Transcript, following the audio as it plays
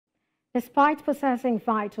Despite possessing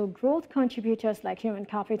vital growth contributors like human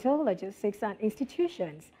capital, logistics, and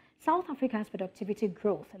institutions, South Africa's productivity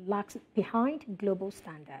growth lags behind global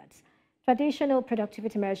standards. Traditional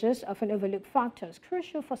productivity measures often overlook factors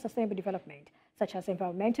crucial for sustainable development, such as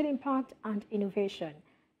environmental impact and innovation.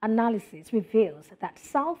 Analysis reveals that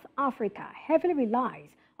South Africa heavily relies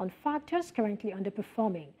on factors currently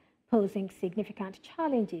underperforming, posing significant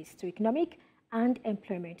challenges to economic and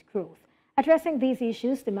employment growth. Addressing these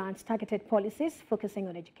issues demands targeted policies focusing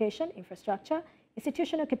on education, infrastructure,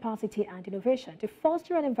 institutional capacity, and innovation to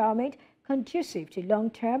foster an environment conducive to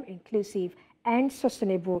long-term, inclusive, and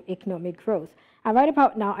sustainable economic growth. And right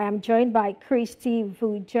about now, I am joined by Christie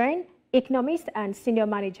Viljoen, Economist and Senior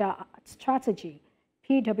Manager at Strategy,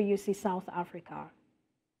 PwC South Africa.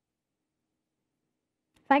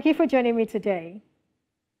 Thank you for joining me today.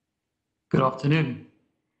 Good afternoon.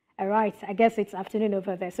 All right, I guess it's afternoon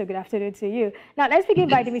over there, so good afternoon to you. Now, let's begin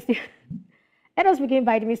by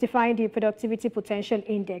demystifying the Productivity Potential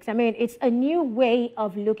Index. I mean, it's a new way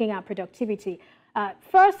of looking at productivity.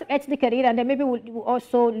 First, let's look at it, and then maybe we'll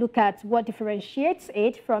also look at what differentiates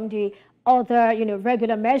it from the other,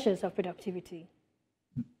 regular measures of productivity.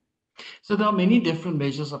 So there are many different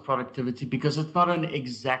measures of productivity because it's not an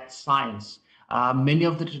exact science. Many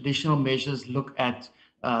of the traditional measures look at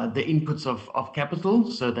the inputs of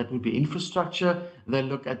capital, so that would be infrastructure. They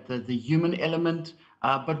look at the human element,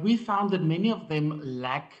 but we found that many of them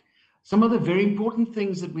lack some of the very important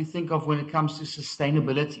things that we think of when it comes to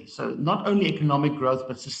sustainability. So not only economic growth,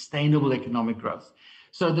 but sustainable economic growth.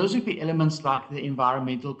 So those would be elements like the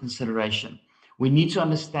environmental consideration. We need to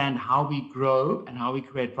understand how we grow and how we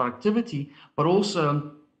create productivity, but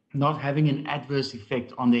also not having an adverse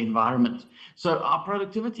effect on the environment. So our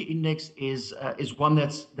productivity index is one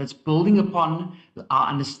that's building upon our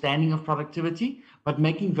understanding of productivity, but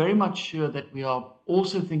making very much sure that we are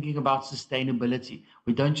also thinking about sustainability.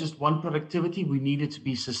 We don't just want productivity, we need it to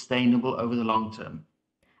be sustainable over the long term.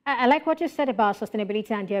 I like what you said about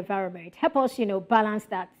sustainability and the environment. Help us, balance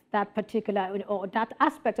that particular or that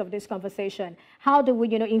aspect of this conversation. How do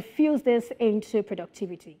we, infuse this into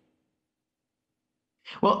productivity?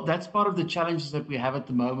 Well, that's part of the challenges that we have at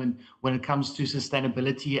the moment when it comes to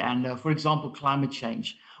sustainability and, for example, climate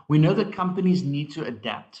change. We know that companies need to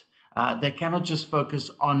adapt. They cannot just focus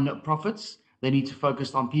on profits. They need to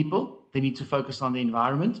focus on people. They need to focus on the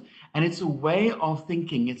environment. And it's a way of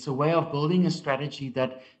thinking. It's a way of building a strategy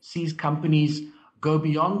that sees companies go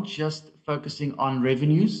beyond just focusing on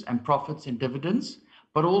revenues and profits and dividends,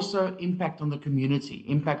 but also impact on the community,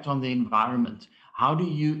 impact on the environment. How do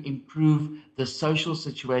you improve the social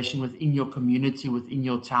situation within your community, within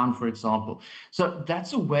your town, for example? So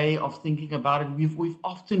that's a way of thinking about it. We've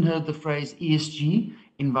often heard the phrase ESG,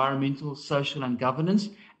 environmental, social, and governance.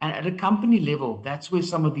 And at a company level, that's where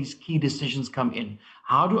some of these key decisions come in.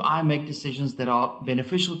 How do I make decisions that are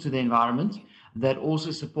beneficial to the environment, that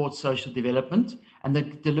also support social development, and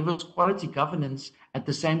that delivers quality governance at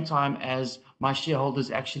the same time as my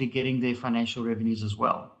shareholders actually getting their financial revenues as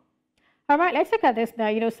well? All right, let's look at this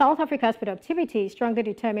now. South Africa's productivity is strongly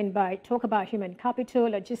determined by talk about human capital,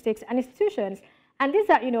 logistics, and institutions. And these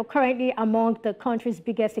are, currently among the country's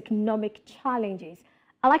biggest economic challenges.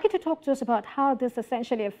 I'd like you to talk to us about how this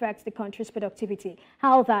essentially affects the country's productivity,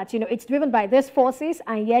 how that, it's driven by these forces,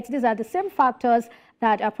 and yet these are the same factors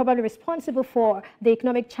that are probably responsible for the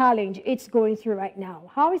economic challenge it's going through right now.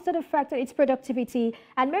 How is that affecting its productivity,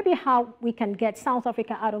 and maybe how we can get South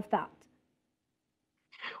Africa out of that?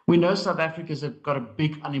 We know South Africa's got a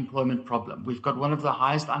big unemployment problem. We've got one of the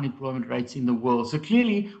highest unemployment rates in the world. So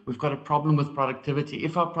clearly, we've got a problem with productivity.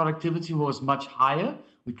 If our productivity was much higher,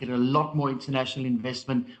 we'd get a lot more international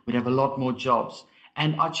investment, we'd have a lot more jobs.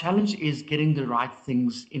 And our challenge is getting the right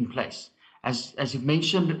things in place. As you've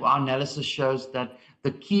mentioned, our analysis shows that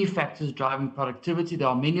the key factors driving productivity, there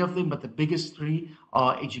are many of them, but the biggest three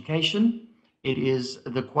are education, it is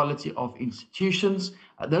the quality of institutions.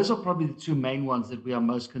 Those are probably the two main ones that we are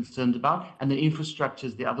most concerned about, and then infrastructure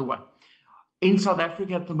is the other one. In South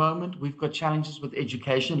Africa at the moment, we've got challenges with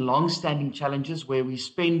education, long-standing challenges where we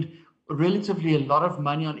spend relatively a lot of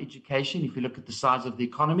money on education if you look at the size of the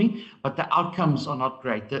economy, but the outcomes are not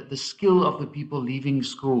great. The skill of the people leaving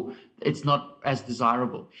school, it's not as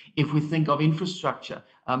desirable. If we think of infrastructure,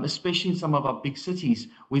 especially in some of our big cities,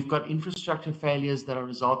 we've got infrastructure failures that are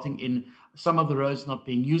resulting in some of the roads not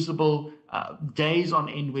being usable, days on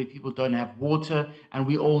end where people don't have water, and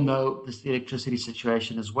we all know this electricity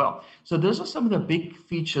situation as well. So those are some of the big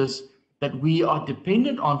features that we are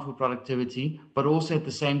dependent on for productivity, but also at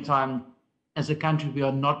the same time, as a country, we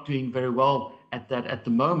are not doing very well at that at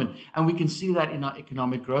the moment. And we can see that in our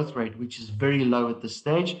economic growth rate, which is very low at this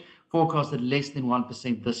stage. forecasted less than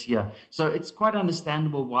 1% this year. So it's quite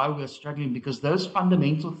understandable why we are struggling, because those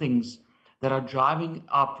fundamental things that are driving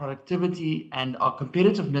our productivity and our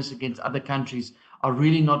competitiveness against other countries are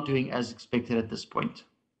really not doing as expected at this point.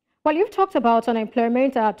 Well, you've talked about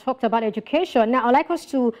unemployment, talked about education. Now, I'd like us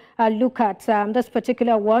to look at this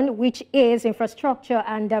particular one, which is infrastructure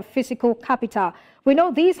and physical capital. We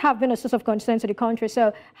know these have been a source of concern to the country.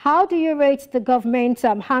 So how do you rate the government's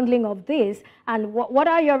handling of this? And what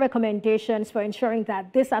are your recommendations for ensuring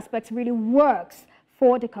that this aspect really works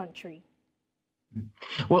for the country?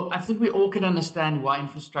 Well, I think we all can understand why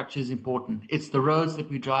infrastructure is important. It's the roads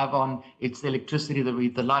that we drive on, it's the electricity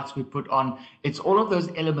the lights we put on. It's all of those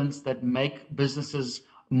elements that make businesses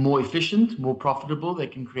more efficient, more profitable. They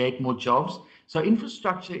can create more jobs. So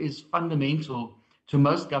infrastructure is fundamental to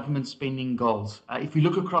most government spending goals. If you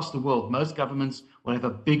look across the world, most governments will have a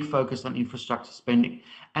big focus on infrastructure spending.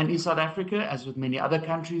 And in South Africa, as with many other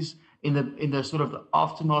countries, in the sort of the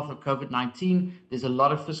aftermath of COVID-19, there's a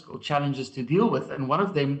lot of fiscal challenges to deal with. And one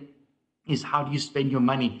of them is, how do you spend your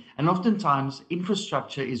money? And oftentimes,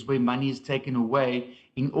 infrastructure is where money is taken away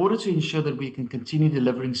in order to ensure that we can continue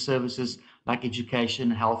delivering services like education,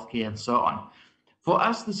 healthcare, and so on. For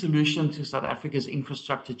us, the solution to South Africa's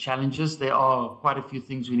infrastructure challenges, there are quite a few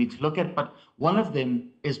things we need to look at, but one of them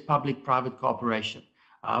is public-private cooperation.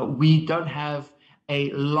 We don't have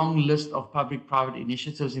a long list of public-private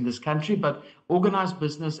initiatives in this country, but organized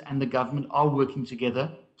business and the government are working together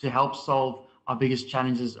to help solve our biggest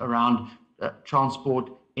challenges around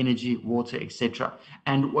transport, energy, water, etc.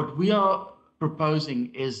 And what we are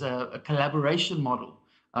proposing is a collaboration model,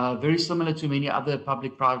 very similar to many other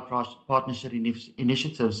public-private partnership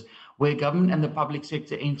initiatives, where government and the public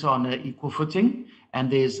sector enter on an equal footing, and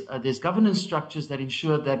there's governance structures that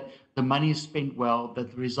ensure that the money is spent well,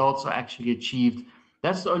 that the results are actually achieved.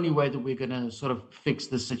 That's the only way that we're going to sort of fix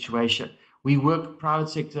this situation. We work private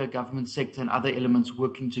sector, government sector, and other elements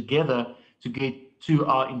working together to get to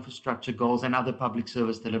our infrastructure goals and other public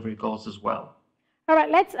service delivery goals as well. All right,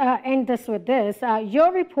 let's end this with this.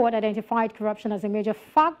 Your report identified corruption as a major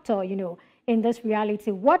factor, in this reality.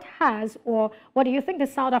 What has, or what do you think the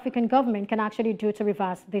South African government can actually do to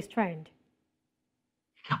reverse this trend?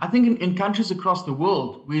 I think in countries across the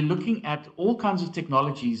world, we're looking at all kinds of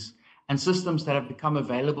technologies and systems that have become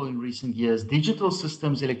available in recent years, digital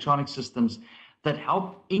systems, electronic systems that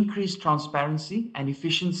help increase transparency and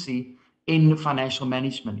efficiency in financial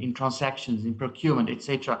management, in transactions, in procurement,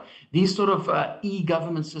 etc. These sort of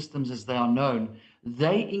e-government systems, as they are known,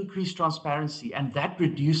 they increase transparency, and that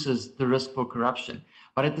reduces the risk for corruption.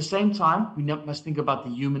 But at the same time, we must think about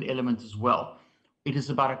the human element as well. It is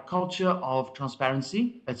about a culture of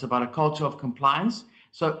transparency. It's about a culture of compliance.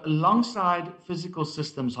 So alongside physical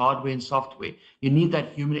systems, hardware and software, you need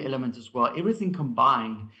that human element as well. Everything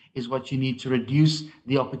combined is what you need to reduce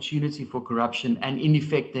the opportunity for corruption and, in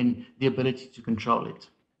effect, then the ability to control it.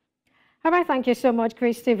 All right, thank you so much,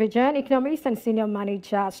 Christie Viljoen, Economist and Senior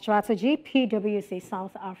Manager Strategy, PwC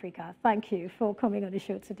South Africa. Thank you for coming on the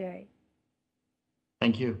show today.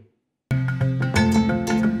 Thank you.